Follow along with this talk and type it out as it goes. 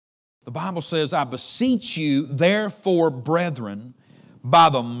The Bible says, I beseech you, therefore, brethren, by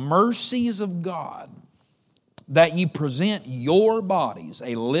the mercies of God, that ye present your bodies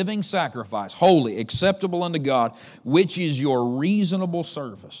a living sacrifice, holy, acceptable unto God, which is your reasonable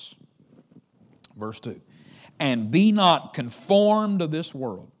service. Verse 2. And be not conformed to this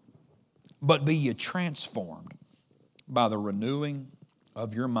world, but be ye transformed by the renewing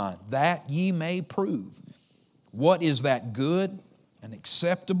of your mind, that ye may prove what is that good and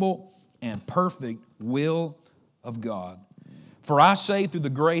acceptable and perfect will of God. For I say through the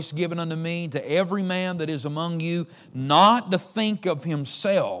grace given unto me to every man that is among you, not to think of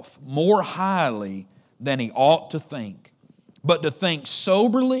himself more highly than he ought to think, but to think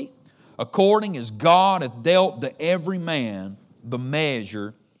soberly, according as God hath dealt to every man the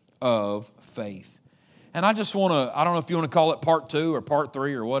measure of faith. And I just want to, I don't know if you want to call it part 2 or part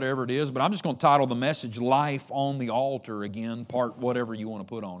 3 or whatever it is, but I'm just going to title the message Life on the Altar again, part whatever you want to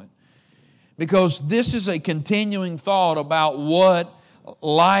put on it. Because this is a continuing thought about what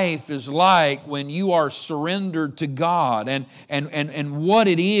life is like when you are surrendered to God and what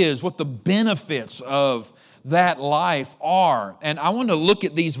it is, what the benefits of that life are. And I want to look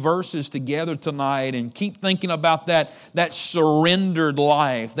at these verses together tonight and keep thinking about that surrendered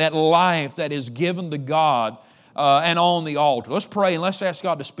life that is given to God and on the altar. Let's pray and let's ask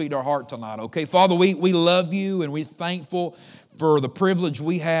God to speak to our heart tonight, okay? Father, we love you and we're thankful for the privilege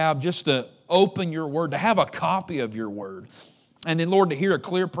we have just to open your word, to have a copy of your word. And then, Lord, to hear a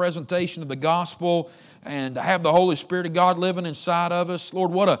clear presentation of the gospel and to have the Holy Spirit of God living inside of us.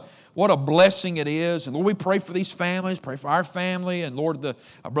 Lord, what a blessing it is. And Lord, we pray for these families, pray for our family, and Lord,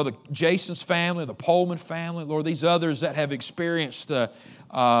 our brother Jason's family, the Pullman family, Lord, these others that have experienced death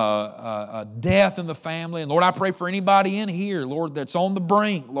in the family. And Lord, I pray for anybody in here, Lord, that's on the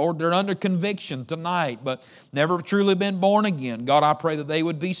brink. Lord, they're under conviction tonight, but never truly been born again. God, I pray that they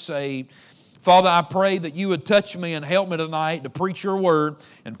would be saved. Father, I pray that you would touch me and help me tonight to preach your word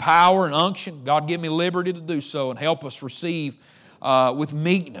in power and unction. God, give me liberty to do so and help us receive with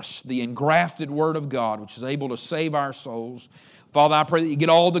meekness the engrafted word of God, which is able to save our souls. Father, I pray that you get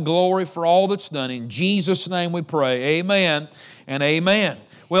all the glory for all that's done. In Jesus' name we pray. Amen and amen.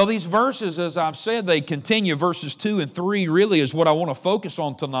 Well, these verses, as I've said, they continue. Verses 2 and 3 really is what I want to focus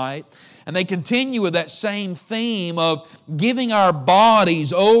on tonight. And they continue with that same theme of giving our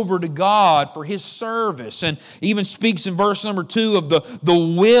bodies over to God for His service. And even speaks in verse number 2 of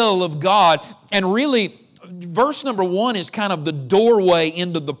the will of God. And really, verse number 1 is kind of the doorway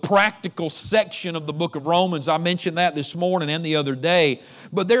into the practical section of the book of Romans. I mentioned that this morning and the other day.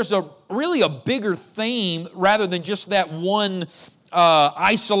 But there's really a bigger theme rather than just that one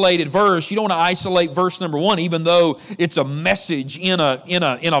isolated verse. You don't want to isolate verse number 1, even though it's a message in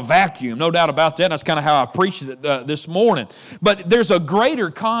a vacuum. No doubt about that. That's kind of how I preached it this morning. But there's a greater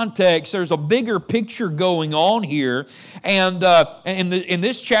context. There's a bigger picture going on here. And in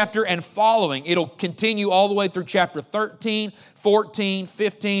this chapter and following, it'll continue all the way through chapter 13, 14,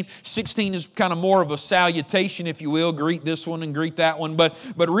 15, 16 is kind of more of a salutation, if you will. Greet this one and greet that one. But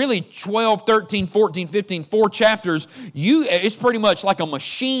really 12, 13, 14, 15, 4 chapters, it's pretty much like a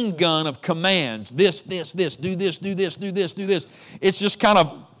machine gun of commands. This, do this, do this, do this. It's just kind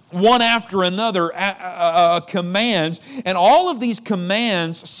of one after another commands. And all of these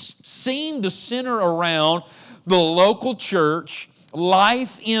commands seem to center around the local church,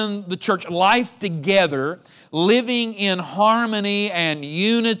 life in the church, life together, living in harmony and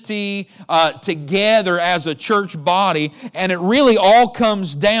unity together as a church body. And it really all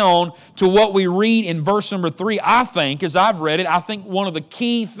comes down to what we read in verse number 3. I think, as I've read it, I think one of the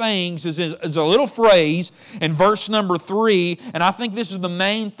key things is a little phrase in verse number 3. And I think this is the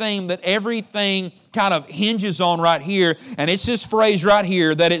main theme that everything kind of hinges on right here. And it's this phrase right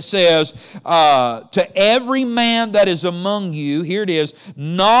here that it says, to every man that is among you, here it is,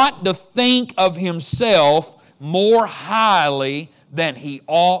 not to think of himself more highly than he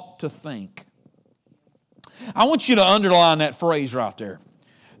ought to think. I want you to underline that phrase right there.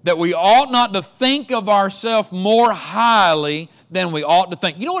 That we ought not to think of ourselves more highly than we ought to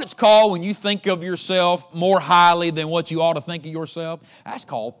think. You know what it's called when you think of yourself more highly than what you ought to think of yourself? That's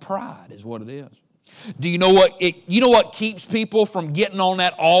called pride, is what it is. Do you know what keeps people from getting on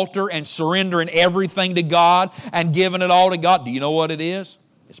that altar and surrendering everything to God and giving it all to God? Do you know what it is?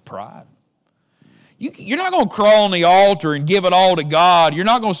 It's pride. You're not going to crawl on the altar and give it all to God. You're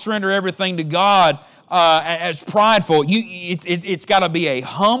not going to surrender everything to God as prideful. It's got to be a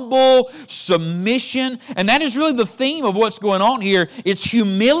humble submission. And that is really the theme of what's going on here. It's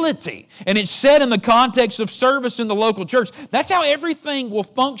humility. And it's said in the context of service in the local church. That's how everything will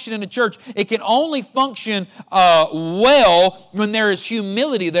function in a church. It can only function well when there is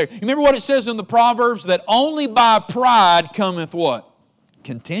humility there. You remember what it says in the Proverbs? That only by pride cometh what?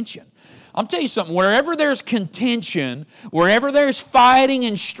 Contention. I'll tell you something, wherever there's contention, wherever there's fighting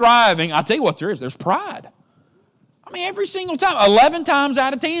and striving, I'll tell you what there is, there's pride. I mean, every single time, 11 times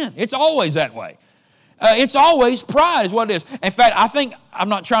out of 10, it's always that way. It's always pride is what it is. In fact, I'm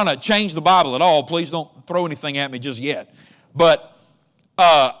not trying to change the Bible at all. Please don't throw anything at me just yet. But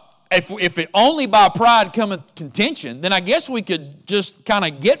if it only by pride cometh contention, then I guess we could just kind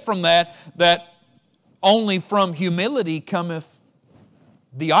of get from that only from humility cometh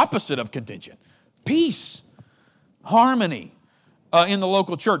the opposite of contention. Peace, harmony in the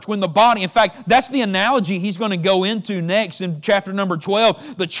local church. When the body, in fact, that's the analogy he's going to go into next in chapter number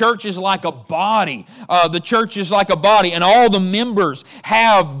 12. The church is like a body. The church is like a body, and all the members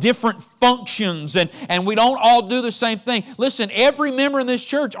have different functions, and we don't all do the same thing. Listen, every member in this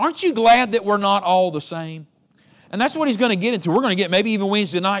church, aren't you glad that we're not all the same? And that's what he's going to get into. We're going to get, maybe even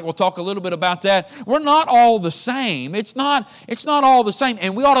Wednesday night, we'll talk a little bit about that. We're not all the same. It's not all the same.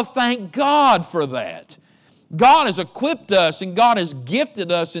 And we ought to thank God for that. God has equipped us and God has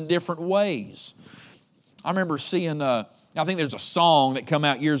gifted us in different ways. I remember seeing, I think there's a song that came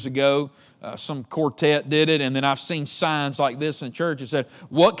out years ago. Some quartet did it. And then I've seen signs like this in church. It said,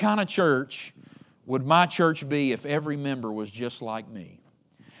 what kind of church would my church be if every member was just like me?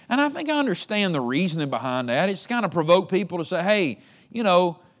 And I think I understand the reasoning behind that. It's kind of provoke people to say, hey, you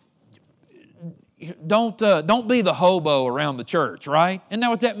know, don't be the hobo around the church, right? Isn't that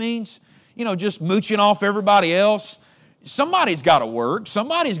what that means? You know, just mooching off everybody else. Somebody's got to work.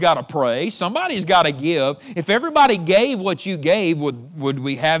 Somebody's got to pray. Somebody's got to give. If everybody gave what you gave, would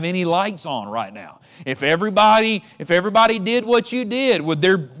we have any lights on right now? If everybody did what you did, would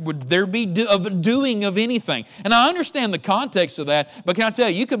there be doing of anything? And I understand the context of that, but can I tell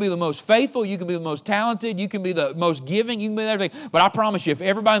you, you can be the most faithful, you can be the most talented, you can be the most giving, you can be everything. But I promise you, if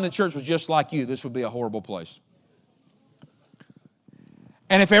everybody in the church was just like you, this would be a horrible place.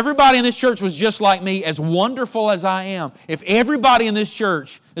 And if everybody in this church was just like me, as wonderful as I am, if everybody in this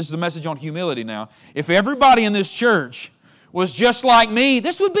church, this is a message on humility now, if everybody in this church was just like me,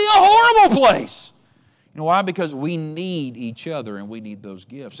 this would be a horrible place. You know why? Because we need each other and we need those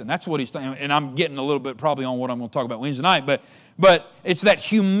gifts. And that's what he's saying. And I'm getting a little bit probably on what I'm going to talk about Wednesday night. But it's that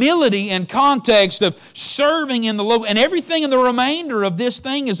humility and context of serving in the local. And everything in the remainder of this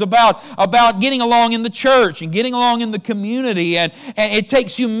thing is about getting along in the church and getting along in the community. And it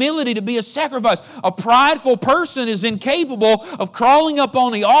takes humility to be a sacrifice. A prideful person is incapable of crawling up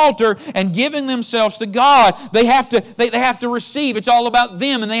on the altar and giving themselves to God. They have to receive. It's all about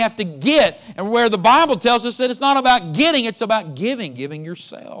them, and they have to get. And where the Bible tells us that it's not about getting, it's about giving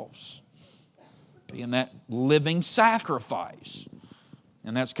yourselves. Being that living sacrifice.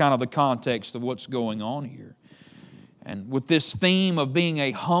 And that's kind of the context of what's going on here. And with this theme of being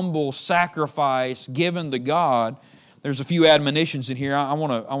a humble sacrifice given to God, there's a few admonitions in here. I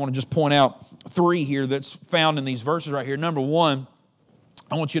want to just point out 3 here that's found in these verses right here. Number 1,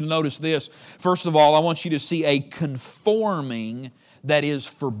 I want you to notice this. First of all, I want you to see a conforming that is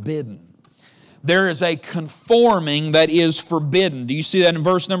forbidden. There is a conforming that is forbidden. Do you see that in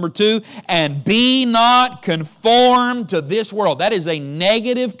verse number 2? And be not conformed to this world. That is a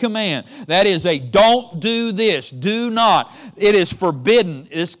negative command. That is a don't do this, do not. It is forbidden.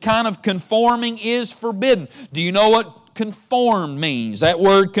 This kind of conforming is forbidden. Do you know what conform means? That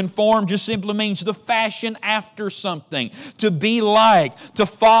word conform just simply means to fashion after something, to be like, to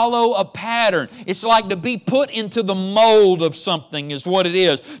follow a pattern. It's like to be put into the mold of something is what it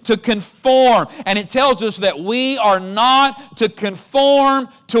is, to conform. And it tells us that we are not to conform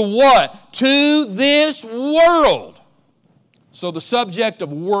to what? To this world. So the subject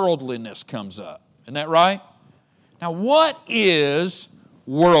of worldliness comes up. Isn't that right? Now, what is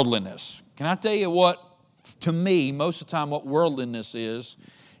worldliness? Can I tell you what? To me, most of the time what worldliness is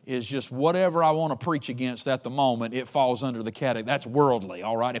just whatever I want to preach against at the moment, it falls under the category. That's worldly,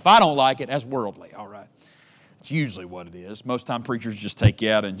 all right? If I don't like it, that's worldly, all right? It's usually what it is. Most time preachers just take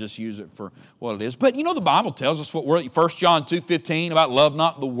you out and just use it for what it is. But you know the Bible tells us what world. 1 John 2:15 about love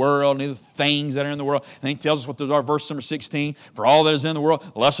not the world, and the things that are in the world. And he tells us what those are. Verse number 16, for all that is in the world,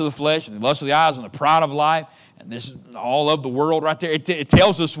 the lust of the flesh, and the lust of the eyes, and the pride of life. And this is all of the world right there. It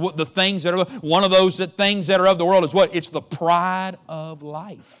tells us what the things that are, one of those things that are of the world is what? It's the pride of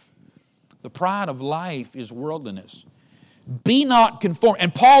life. The pride of life is worldliness. Be not conformed.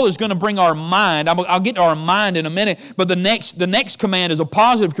 And Paul is going to bring our mind. I'll get to our mind in a minute. But the next command is a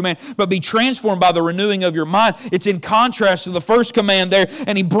positive command. But be transformed by the renewing of your mind. It's in contrast to the first command there.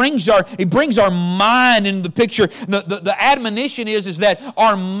 And he brings our mind into the picture. The admonition is that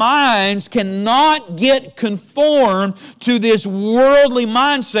our minds cannot get conformed to this worldly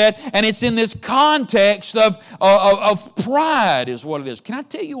mindset. And it's in this context of pride is what it is. Can I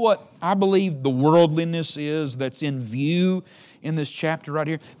tell you what I believe the worldliness is that's in view in this chapter right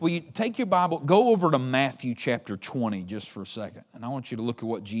here? Will you take your Bible, go over to Matthew chapter 20 just for a second, and I want you to look at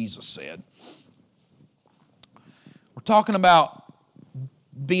what Jesus said. We're talking about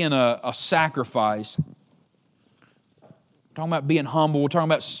being a sacrifice. We're talking about being humble. We're talking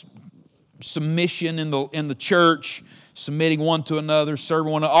about submission in the church, submitting one to another,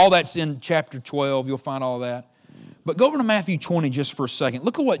 serving one another. All that's in chapter 12. You'll find all that. But go over to Matthew 20 just for a second.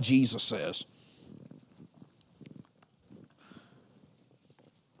 Look at what Jesus says.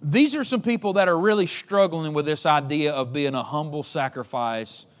 These are some people that are really struggling with this idea of being a humble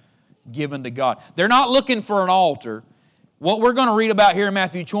sacrifice given to God. They're not looking for an altar. What we're going to read about here in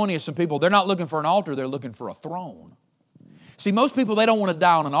Matthew 20 is some people, they're not looking for an altar, they're looking for a throne. See, most people, they don't want to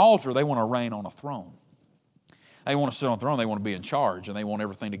die on an altar, they want to reign on a throne. They want to sit on a throne, they want to be in charge, and they want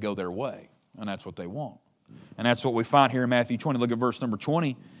everything to go their way. And that's what they want. And that's what we find here in Matthew 20. Look at verse number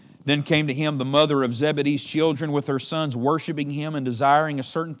 20. Then came to him the mother of Zebedee's children with her sons, worshiping him and desiring a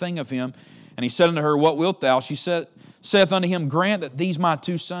certain thing of him. And he said unto her, What wilt thou? She saith unto him, Grant that these my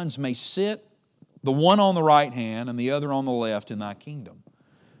two sons may sit, the one on the right hand and the other on the left in thy kingdom.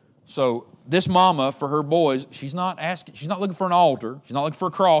 So this mama, for her boys, she's not looking for an altar. She's not looking for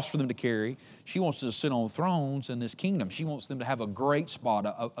a cross for them to carry. She wants to sit on thrones in this kingdom. She wants them to have a great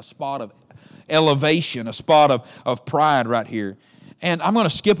spot, a spot of elevation, a spot of pride right here. And I'm going to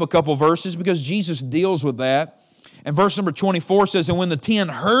skip a couple verses because Jesus deals with that. And verse number 24 says, And when the 10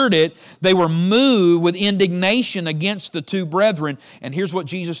 heard it, they were moved with indignation against the two brethren. And here's what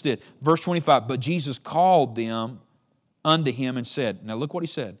Jesus did. Verse 25, But Jesus called them unto him and said, Now look what he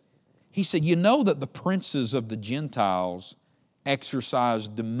said. He said, You know that the princes of the Gentiles exercise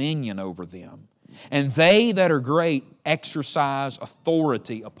dominion over them, and they that are great exercise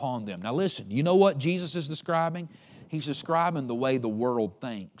authority upon them. Now listen, you know what Jesus is describing? He's describing the way the world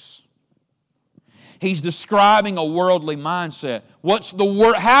thinks. He's describing a worldly mindset.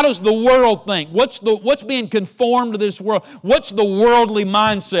 How does the world think? What's being conformed to this world? What's the worldly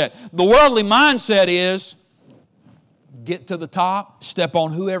mindset? The worldly mindset is get to the top, step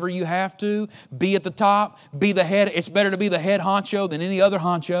on whoever you have to, be at the top, be the head. It's better to be the head honcho than any other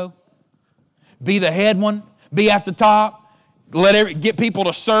honcho. Be the head one, be at the top, get people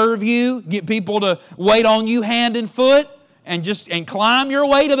to serve you, get people to wait on you hand and foot, and climb your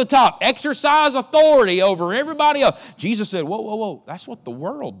way to the top. Exercise authority over everybody else. Jesus said, whoa, that's what the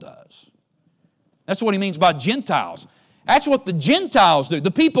world does. That's what he means by Gentiles. That's what the Gentiles do.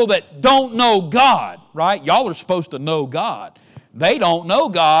 The people that don't know God, right? Y'all are supposed to know God. They don't know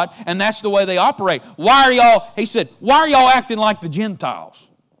God, and that's the way they operate. He said, why are y'all acting like the Gentiles?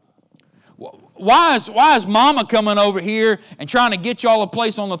 Why is mama coming over here and trying to get y'all a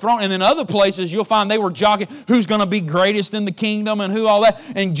place on the throne? And then other places you'll find they were jockeying who's going to be greatest in the kingdom and who all that.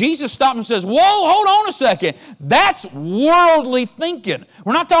 And Jesus stopped and says, whoa, hold on a second. That's worldly thinking.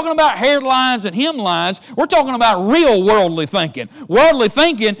 We're not talking about hairlines and hemlines. We're talking about real worldly thinking. Worldly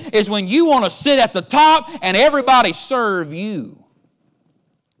thinking is when you want to sit at the top and everybody serve you.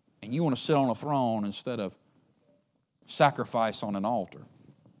 And you want to sit on a throne instead of sacrifice on an altar.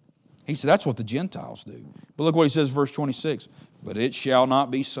 He said, that's what the Gentiles do. But look what he says, verse 26. But it shall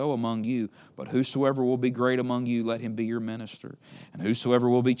not be so among you. But whosoever will be great among you, let him be your minister. And whosoever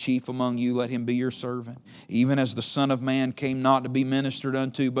will be chief among you, let him be your servant. Even as the Son of Man came not to be ministered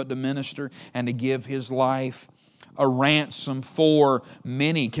unto, but to minister and to give his life a ransom for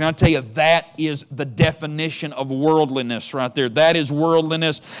many. Can I tell you, that is the definition of worldliness right there. That is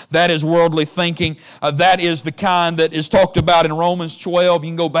worldliness. That is worldly thinking. That is the kind that is talked about in Romans 12. You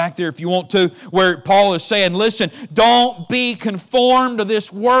can go back there if you want to, where Paul is saying, listen, don't be conformed to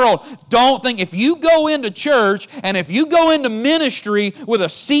this world. Don't think, if you go into church and if you go into ministry with a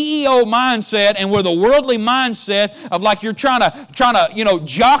CEO mindset and with a worldly mindset of like you're trying to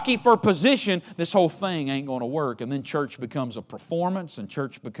jockey for position, this whole thing ain't going to work. And then church becomes a performance, and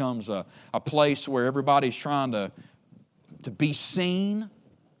church becomes a place where everybody's trying to be seen,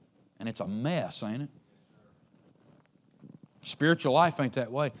 and it's a mess, ain't it? Spiritual life ain't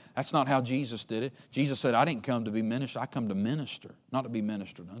that way. That's not how Jesus did it. Jesus said, I didn't come to be ministered. I come to minister, not to be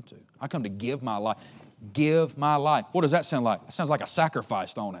ministered unto. I come to give my life. Give my life. What does that sound like? It sounds like a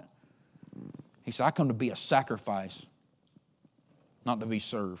sacrifice, don't it? He said, I come to be a sacrifice not to be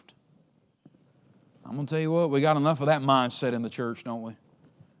served. I'm going to tell you what, we got enough of that mindset in the church, don't we?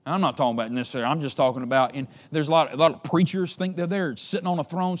 And I'm not talking about necessarily, I'm just talking about, there's a lot of preachers think that they're sitting on a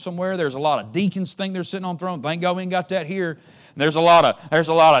throne somewhere. There's a lot of deacons think they're sitting on a throne. Thank God we ain't got that here. There's a lot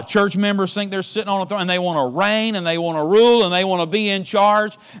of church members think they're sitting on a throne and they want to reign and they want to rule and they want to be in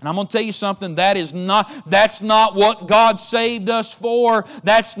charge. And I'm going to tell you something, that's not what God saved us for.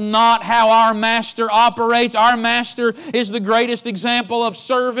 That's not how our Master operates. Our Master is the greatest example of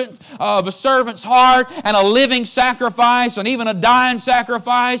a servant's heart and a living sacrifice and even a dying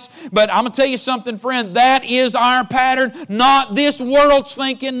sacrifice. But I'm going to tell you something, friend, that is our pattern, not this world's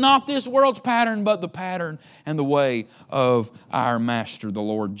thinking, not this world's pattern, but the pattern and the way of our Master, the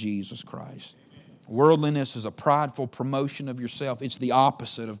Lord Jesus Christ. Worldliness is a prideful promotion of yourself. It's the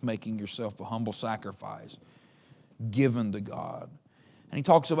opposite of making yourself a humble sacrifice given to God. And he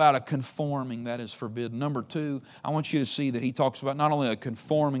talks about a conforming that is forbidden. Number 2, I want you to see that he talks about not only a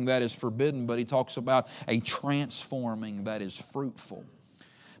conforming that is forbidden, but he talks about a transforming that is fruitful.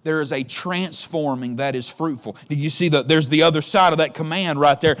 There is a transforming that is fruitful. Did you see that? There's the other side of that command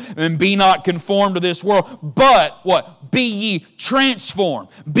right there. And be not conformed to this world, but what? Be ye transformed.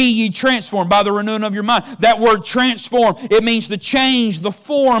 Be ye transformed by the renewing of your mind. That word transform, it means to change the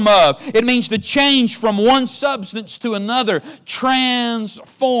form of. It means to change from one substance to another.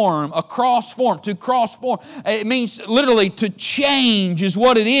 Transform, a cross form, to cross form. It means literally to change is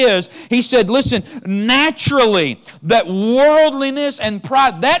what it is. He said, listen, naturally, that worldliness and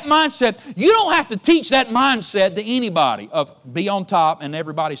pride, that mindset, you don't have to teach that mindset to anybody of be on top and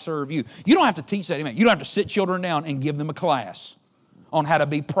everybody serve you. You don't have to teach that. You don't have to sit children down and give them a class on how to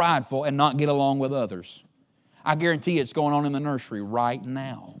be prideful and not get along with others. I guarantee it's going on in the nursery right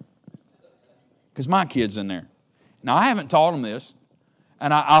now. Because my kid's in there. Now, I haven't taught him this,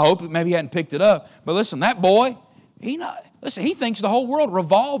 and I hope maybe he hadn't picked it up. But listen, that boy, he thinks the whole world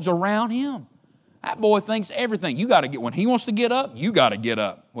revolves around him. That boy thinks everything. When he wants to get up, you got to get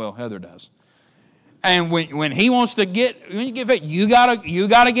up. Well, Heather does. And when he wants to you got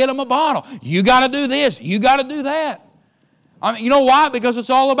to get him a bottle. You got to do this. You got to do that. I mean, you know why? Because it's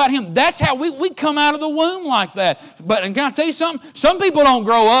all about him. That's how we come out of the womb like that. But and can I tell you something? Some people don't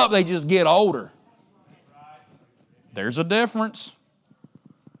grow up, they just get older. There's a difference.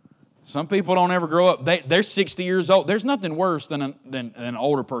 Some people don't ever grow up. They're 60 years old. There's nothing worse than an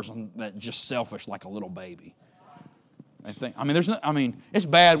older person that's just selfish like a little baby. It's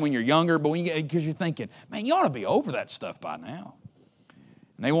bad when you're younger, but because you're thinking, man, you ought to be over that stuff by now.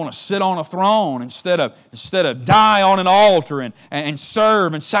 And they want to sit on a throne instead of die on an altar and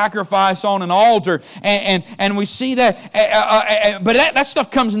serve and sacrifice on an altar. And we see that. But that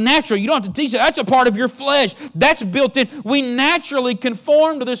stuff comes natural. You don't have to teach it. That's a part of your flesh. That's built in. We naturally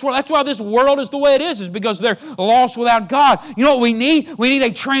conform to this world. That's why this world is the way it is because they're lost without God. You know what we need? We need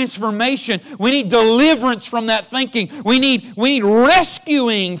a transformation. We need deliverance from that thinking. We need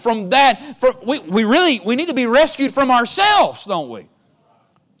rescuing from that. We need to be rescued from ourselves, don't we?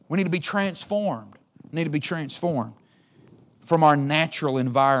 We need to be transformed. We need to be transformed from our natural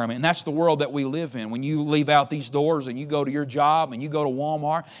environment. And that's the world that we live in. When you leave out these doors and you go to your job and you go to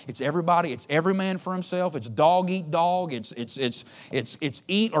Walmart, it's everybody, it's every man for himself. It's dog eat dog. It's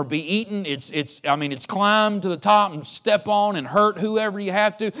eat or be eaten. It's climb to the top and step on and hurt whoever you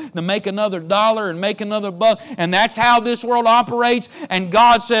have to make another dollar and make another buck. And that's how this world operates. And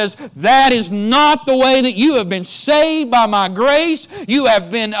God says, that is not the way that you have been saved by my grace. You have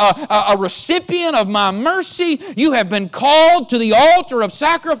been a recipient of my mercy. You have been called to the altar of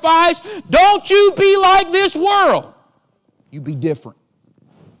sacrifice. Don't you be like this world. You be different.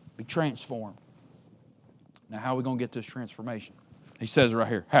 Be transformed. Now, how are we going to get this transformation? He says right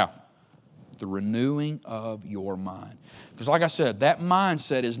here. How? The renewing of your mind. Because like I said, that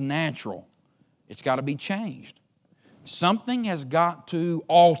mindset is natural. It's got to be changed. Something has got to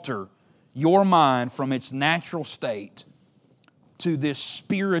alter your mind from its natural state to this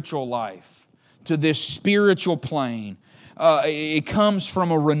spiritual life, to this spiritual plane. It comes from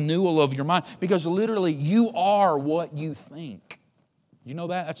a renewal of your mind because literally you are what you think. You know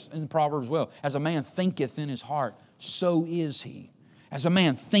that? That's in Proverbs as well. As a man thinketh in his heart, so is he. As a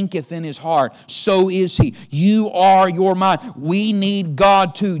man thinketh in his heart, so is he. You are your mind. We need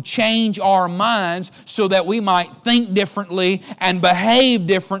God to change our minds so that we might think differently and behave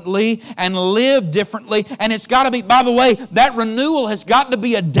differently and live differently. And it's got to be, by the way, that renewal has got to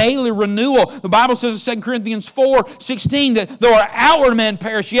be a daily renewal. The Bible says in 2 Corinthians 4:16 that though our outward man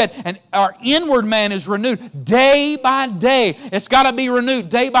perish yet, and our inward man is renewed day by day. It's got to be renewed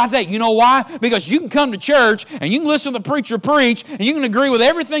day by day. You know why? Because you can come to church and you can listen to the preacher preach and you can even agree with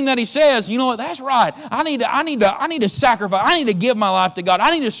everything that he says, you know what, that's right. I need to sacrifice. I need to give my life to God.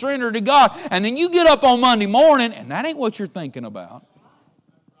 I need to surrender to God. And then you get up on Monday morning, and that ain't what you're thinking about.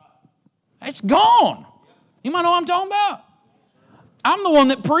 It's gone. You might know what I'm talking about. I'm the one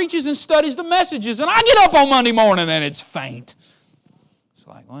that preaches and studies the messages, and I get up on Monday morning and it's faint. It's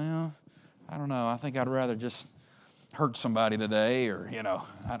like, well, I don't know. I think I'd rather just hurt somebody today, or,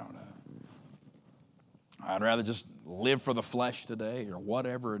 I don't know. I'd rather just live for the flesh today, or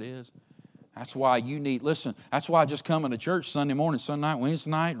whatever it is. That's why that's why just coming to church Sunday morning, Sunday night, Wednesday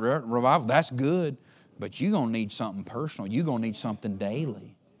night, revival, that's good. But you're going to need something personal. You're going to need something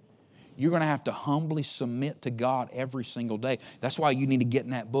daily. You're going to have to humbly submit to God every single day. That's why you need to get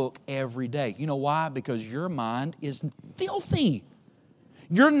in that book every day. You know why? Because your mind is filthy.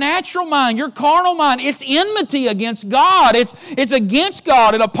 Your natural mind, your carnal mind, it's enmity against God. It's against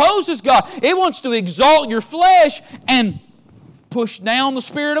God. It opposes God. It wants to exalt your flesh and push down the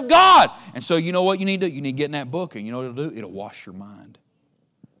Spirit of God. And so you know what you need to do? You need to get in that book, and you know what it'll do? It'll wash your mind.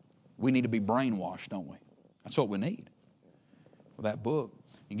 We need to be brainwashed, don't we? That's what we need for that book.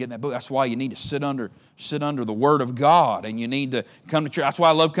 You get in that book. That's why you need to sit under the Word of God, and you need to come to church. That's why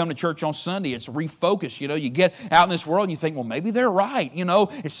I love coming to church on Sunday. It's refocus. You get out in this world and you think, well, maybe they're right.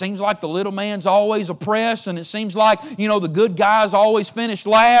 It seems like the little man's always oppressed, and it seems like, the good guys always finish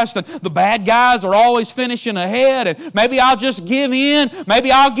last, and the bad guys are always finishing ahead, and maybe I'll just give in.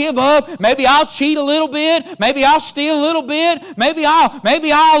 Maybe I'll give up. Maybe I'll cheat a little bit. Maybe I'll steal a little bit. Maybe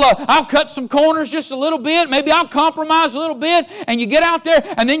I'll cut some corners just a little bit. Maybe I'll compromise a little bit. And you get out there,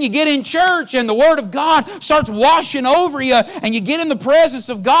 and then you get in church, and the Word of God starts washing over you, and you get in the presence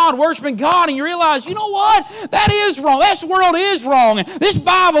of God, worshiping God, and you realize, you know what? That is wrong. This world is wrong, and this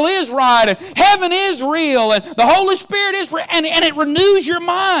Bible is right, and heaven is real, and the Holy Spirit is real, and it renews your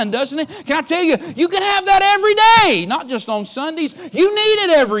mind, doesn't it? Can I tell you, you can have that every day, not just on Sundays. You need it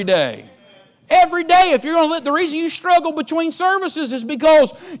every day. Every day, if you're going to let, the reason you struggle between services is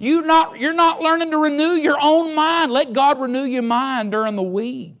because you're not learning to renew your own mind. Let God renew your mind during the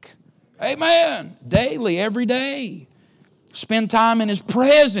week. Amen. Daily, every day. Spend time in His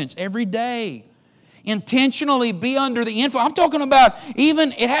presence every day. Intentionally be under the influence. I'm talking about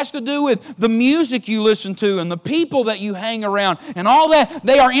even, it has to do with the music you listen to and the people that you hang around and all that.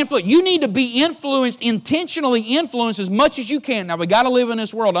 They are influenced. You need to be influenced, intentionally influenced as much as you can. Now, we got to live in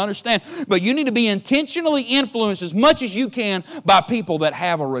this world, I understand, but you need to be intentionally influenced as much as you can by people that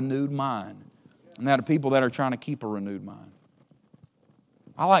have a renewed mind, and that are people that are trying to keep a renewed mind.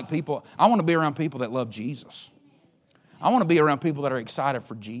 I want to be around people that love Jesus. I want to be around people that are excited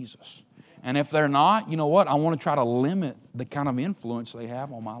for Jesus. And if they're not, you know what? I want to try to limit the kind of influence they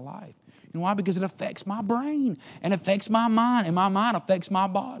have on my life. You know why? Because it affects my brain and affects my mind, and my mind affects my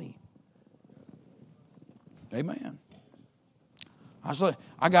body. Amen.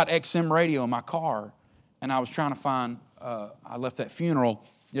 I got XM radio in my car, and I was trying to find, I left that funeral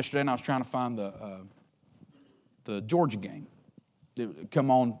yesterday, and I was trying to find the Georgia game that would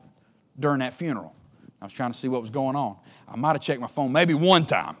come on during that funeral. I was trying to see what was going on. I might have checked my phone maybe one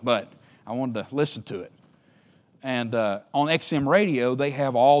time, but I wanted to listen to it. And on XM radio, they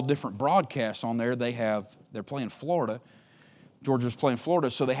have all different broadcasts on there. They're playing Florida. Georgia's playing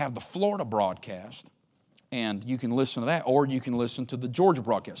Florida, so they have the Florida broadcast. And you can listen to that, or you can listen to the Georgia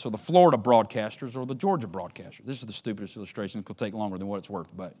broadcast. So the Florida broadcasters or the Georgia broadcasters. This is the stupidest illustration. It will take longer than what it's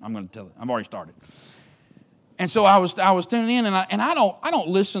worth, but I'm going to tell it. I've already started. And so I was tuning in, and I don't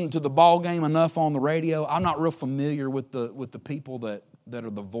listen to the ball game enough on the radio. I'm not real familiar with the people that are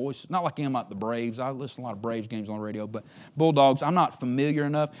the voices. Not like I am at the Braves. I listen to a lot of Braves games on the radio, but Bulldogs, I'm not familiar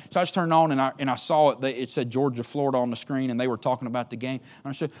enough. So I just turned on, and I saw it. It said Georgia, Florida on the screen, and they were talking about the game. And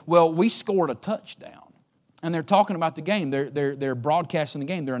I said, well, we scored a touchdown. And they're talking about the game. They're broadcasting the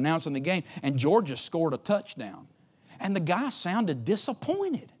game. They're announcing the game. And Georgia scored a touchdown. And the guy sounded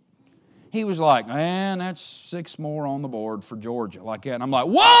disappointed. He was like, man, that's 6 more on the board for Georgia, like that. And I'm like,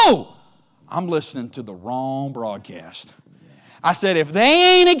 whoa! I'm listening to the wrong broadcast. I said, if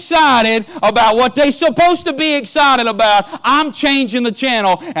they ain't excited about what they're supposed to be excited about, I'm changing the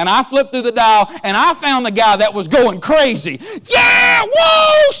channel. And I flipped through the dial, and I found the guy that was going crazy. Yeah,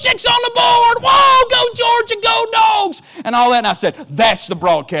 whoa, 6 on the board. Whoa, go Georgia, go Dogs. And all that. And I said, that's the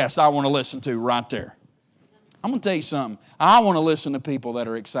broadcast I want to listen to right there. I'm going to tell you something. I want to listen to people that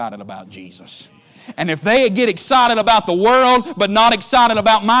are excited about Jesus. And if they get excited about the world, but not excited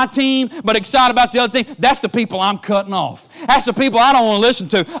about my team, but excited about the other team, that's the people I'm cutting off. That's the people I don't want to listen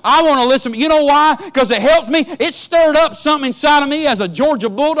to. I want to listen. You know why? Because it helped me. It stirred up something inside of me as a Georgia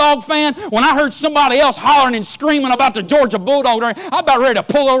Bulldog fan. When I heard somebody else hollering and screaming about the Georgia Bulldog, I was about ready to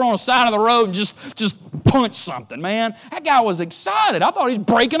pull over on the side of the road and just punched something, man. That guy was excited. I thought he was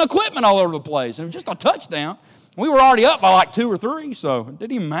breaking equipment all over the place. And it was just a touchdown. We were already up by like 2 or 3, so it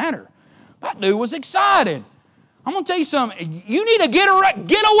didn't even matter. That dude was excited. I'm going to tell you something. You need to get away from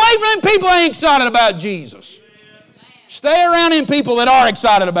them people that ain't excited about Jesus. Stay around them people that are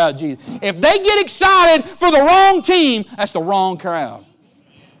excited about Jesus. If they get excited for the wrong team, that's the wrong crowd.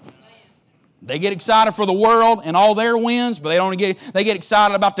 They get excited for the world and all their wins, but they get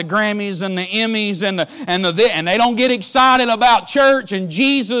excited about the Grammys and the Emmys and they don't get excited about church and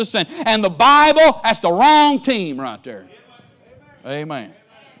Jesus and the Bible. That's the wrong team right there. Amen.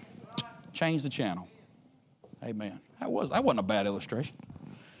 Change the channel. Amen. That wasn't a bad illustration.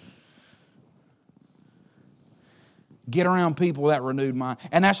 Get around people with that renewed mind,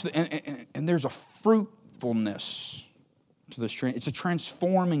 and there's a fruitfulness to this. It's a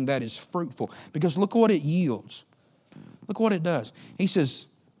transforming that is fruitful, because look what it yields. Look what it does. He says,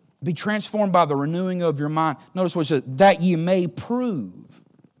 "Be transformed by the renewing of your mind." Notice what he says: "That ye may prove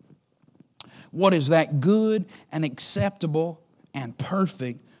what is that good and acceptable and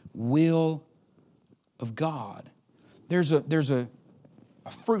perfect will of God." There's a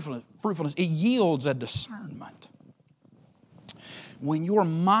fruitfulness. It yields a discernment. When your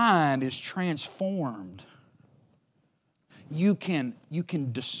mind is transformed, you can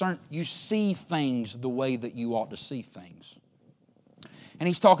discern. You see things the way that you ought to see things. And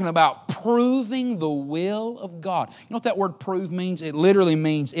he's talking about proving the will of God. You know what that word "prove" means? It literally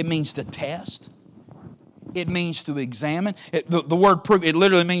means to test. It means to examine. The word "prove," it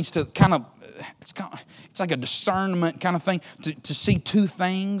literally means to it's like a discernment kind of thing, to see two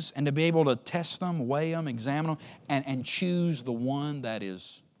things and to be able to test them, weigh them, examine them, and choose the one that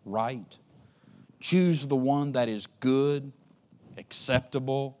is right. Choose the one that is good,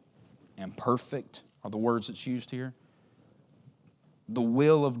 acceptable, and perfect are the words that's used here. The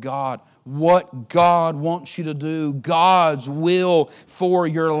will of God, what God wants you to do, God's will for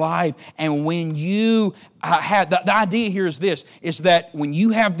your life. And when you have, the idea here is this, is that when you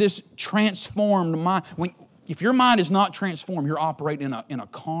have this transformed mind, if your mind is not transformed, you're operating in a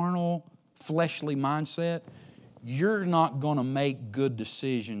carnal, fleshly mindset, you're not going to make good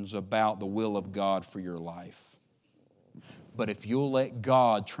decisions about the will of God for your life. But if you'll let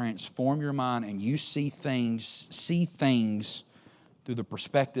God transform your mind and you see things through the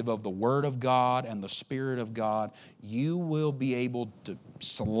perspective of the Word of God and the Spirit of God, you will be able to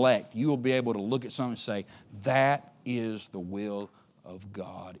select. You will be able to look at something and say, that is the will of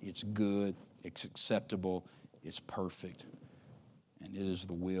God. It's good, it's acceptable, it's perfect, and it is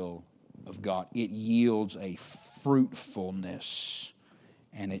the will of God. It yields a fruitfulness,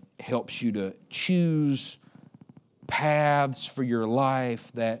 and it helps you to choose paths for your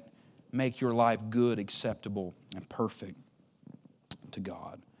life that make your life good, acceptable, and perfect to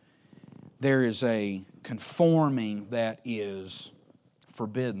God. There is a conforming that is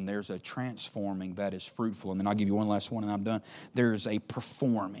forbidden. There's a transforming that is fruitful. And then I'll give you one last one and I'm done. There is a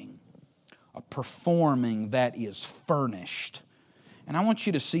performing that is furnished. And I want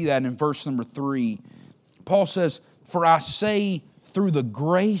you to see that in verse number 3. Paul says, "For I say, through the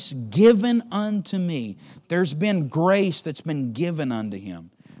grace given unto me." There's been grace that's been given unto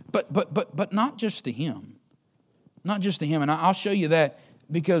him. But not just to him. Not just to him. And I'll show you that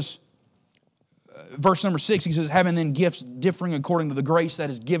because verse number 6, he says, "Having then gifts differing according to the grace that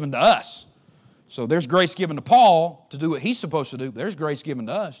is given to us." So there's grace given to Paul to do what he's supposed to do. But there's grace given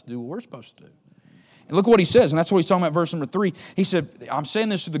to us to do what we're supposed to do. And look what he says. And that's what he's talking about verse number 3. He said, "I'm saying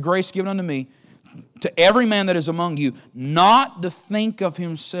this through the grace given unto me, to every man that is among you, not to think of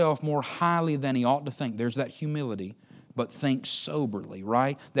himself more highly than he ought to think." There's that humility. But think soberly,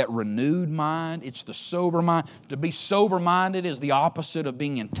 right? That renewed mind, it's the sober mind. To be sober-minded is the opposite of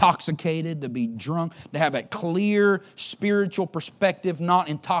being intoxicated, to be drunk, to have a clear spiritual perspective, not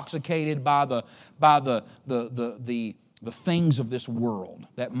intoxicated by the things of this world,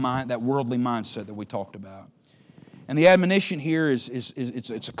 that worldly mindset that we talked about. And the admonition here is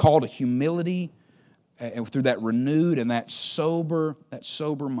it's a call to humility through that renewed and that sober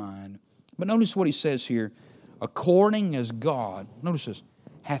mind. But notice what he says here. "According as God," notice this,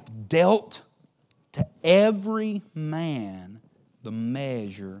 "hath dealt to every man the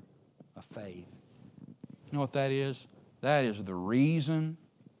measure of faith." You know what that is? That is the reason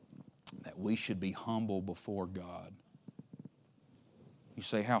that we should be humble before God. You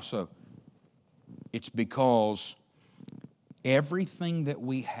say, how so? It's because everything that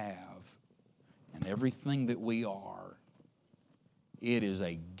we have and everything that we are, it is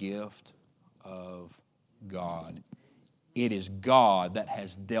a gift of God. It is God that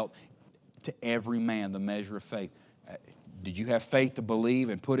has dealt to every man the measure of faith. Did you have faith to believe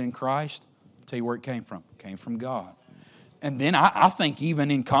and put in Christ? I'll tell you where it came from. It came from God. And then I think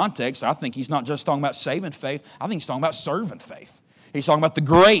even in context, I think he's not just talking about saving faith. I think he's talking about servant faith. He's talking about the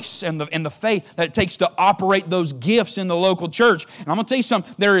grace and the faith that it takes to operate those gifts in the local church. And I'm going to tell you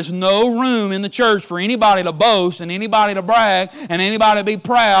something. There is no room in the church for anybody to boast and anybody to brag and anybody to be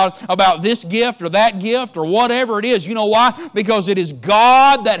proud about this gift or that gift or whatever it is. You know why? Because it is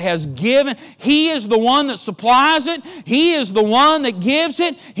God that has given. He is the one that supplies it. He is the one that gives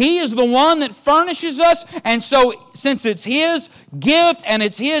it. He is the one that furnishes us. And so since it's His gift and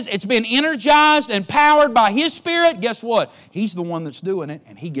it's been energized and powered by His Spirit, guess what? He's the one that's doing it,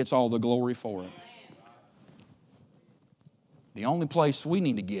 and He gets all the glory for it. The only place we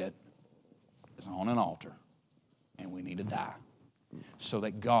need to get is on an altar, and we need to die so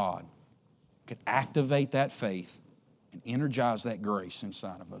that God could activate that faith and energize that grace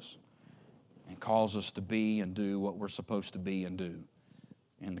inside of us and cause us to be and do what we're supposed to be and do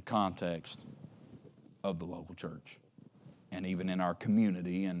in the context of the local church and even in our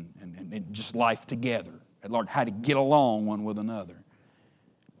community and just life together. And Lord, how to get along one with another.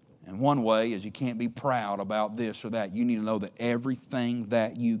 And one way is you can't be proud about this or that. You need to know that everything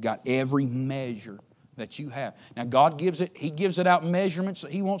that you got, every measure that you have. Now God gives it, He gives it out in measurements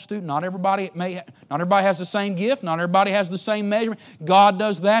that He wants to. Not everybody has the same gift. Not everybody has the same measurement. God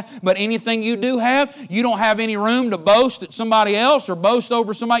does that. But anything you do have, you don't have any room to boast at somebody else or boast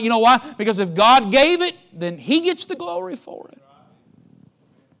over somebody. You know why? Because if God gave it, then He gets the glory for it.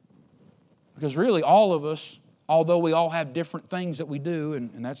 Because really all of us, although we all have different things that we do,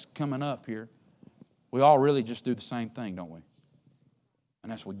 and that's coming up here, we all really just do the same thing, don't we?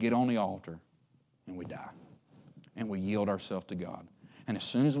 And that's we get on the altar and we die. And we yield ourselves to God. And as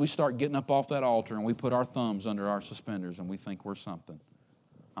soon as we start getting up off that altar and we put our thumbs under our suspenders and we think we're something,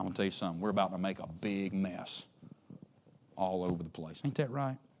 I'm going to tell you something, we're about to make a big mess all over the place. Ain't that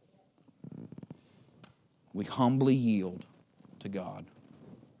right? We humbly yield to God.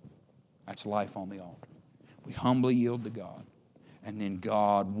 That's life on the altar. We humbly yield to God. And then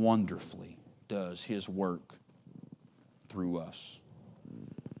God wonderfully does His work through us.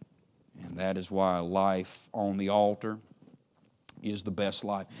 And that is why life on the altar is the best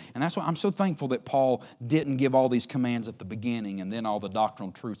life. And that's why I'm so thankful that Paul didn't give all these commands at the beginning and then all the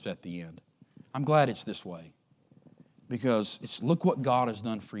doctrinal truths at the end. I'm glad it's this way. Because it's look what God has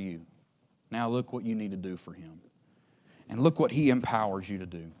done for you. Now look what you need to do for Him. And look what He empowers you to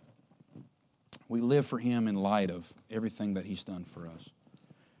do. We live for Him in light of everything that He's done for us.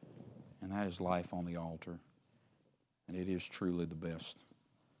 And that is life on the altar. And it is truly the best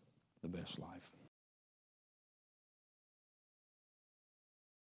life.